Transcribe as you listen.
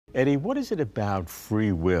Eddie, what is it about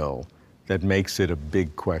free will that makes it a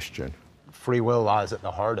big question? Free will lies at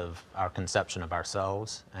the heart of our conception of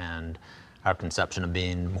ourselves and our conception of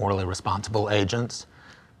being morally responsible agents.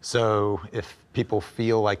 So if people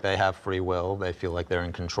feel like they have free will, they feel like they're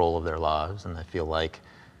in control of their lives and they feel like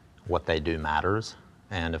what they do matters.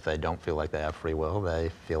 And if they don't feel like they have free will, they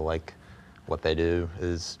feel like what they do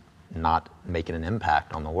is not making an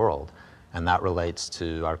impact on the world. And that relates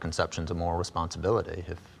to our conceptions of moral responsibility.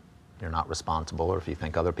 If you're not responsible, or if you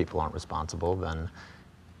think other people aren't responsible, then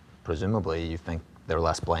presumably you think they're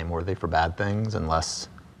less blameworthy for bad things and less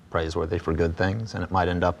praiseworthy for good things, and it might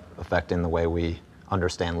end up affecting the way we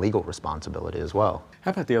understand legal responsibility as well. How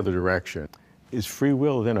about the other direction? Is free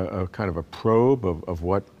will then a kind of a probe of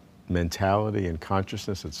what mentality and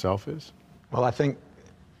consciousness itself is? Well, I think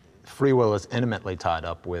free will is intimately tied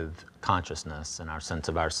up with consciousness, and our sense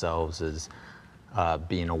of ourselves is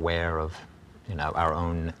being aware of our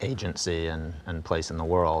own agency and place in the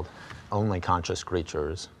world. Only conscious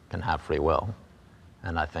creatures can have free will.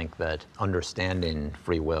 And I think that understanding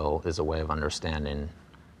free will is a way of understanding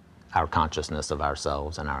our consciousness of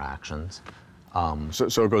ourselves and our actions.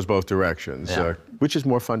 So it goes both directions. Yeah. Which is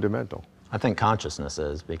more fundamental? I think consciousness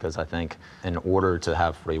is, because I think in order to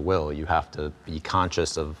have free will, you have to be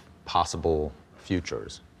conscious of possible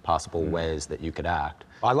futures, possible ways that you could act.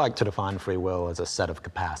 I like to define free will as a set of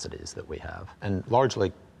capacities that we have, and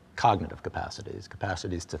largely cognitive capacities,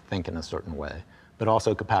 capacities to think in a certain way, but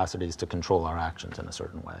also capacities to control our actions in a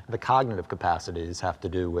certain way. The cognitive capacities have to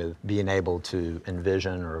do with being able to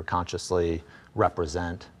envision or consciously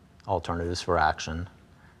represent alternatives for action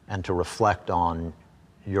and to reflect on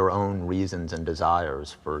your own reasons and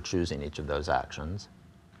desires for choosing each of those actions.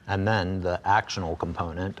 And then the actional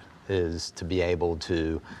component is to be able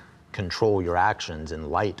to control your actions in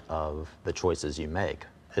light of the choices you make.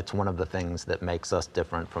 It's one of the things that makes us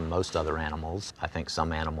different from most other animals. I think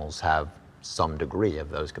some animals have some degree of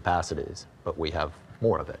those capacities, but we have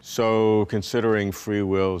more of it. So considering free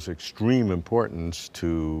will's extreme importance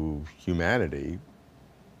to humanity,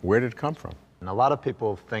 where did it come from? And a lot of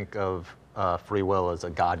people think of free will as a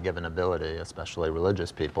God-given ability, especially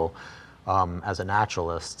religious people. As a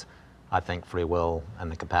naturalist, I think free will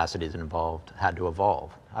and the capacities involved had to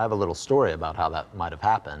evolve. I have a little story about how that might have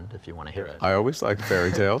happened, if you want to hear it. I always like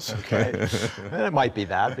fairy tales. Okay. And it might be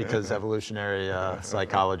that, because evolutionary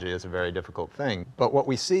psychology is a very difficult thing. But what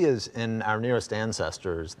we see is in our nearest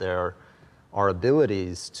ancestors, there are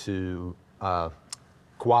abilities to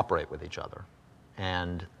cooperate with each other.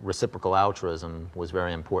 And reciprocal altruism was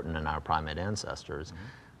very important in our primate ancestors.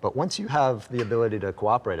 But once you have the ability to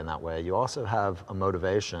cooperate in that way, you also have a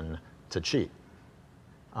motivation to cheat.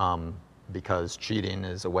 Because cheating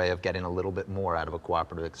is a way of getting a little bit more out of a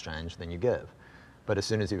cooperative exchange than you give. But as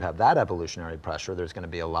soon as you have that evolutionary pressure, there's going to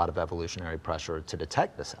be a lot of evolutionary pressure to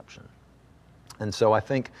detect deception. And so I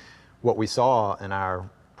think what we saw in our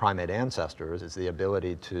primate ancestors is the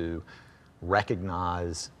ability to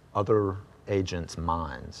recognize other agents'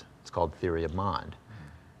 minds. It's called theory of mind.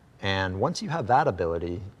 And once you have that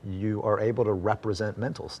ability, you are able to represent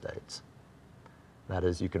mental states. That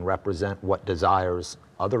is, you can represent what desires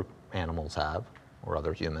other animals have, or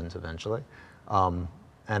other humans eventually,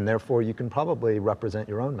 and therefore you can probably represent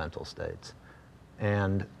your own mental states.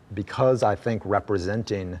 And because I think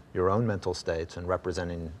representing your own mental states and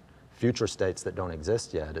representing future states that don't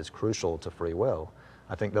exist yet is crucial to free will,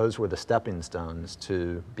 I think those were the stepping stones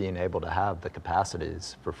to being able to have the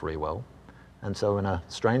capacities for free will. And so in a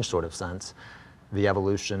strange sort of sense, the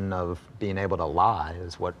evolution of being able to lie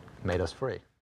is what made us free.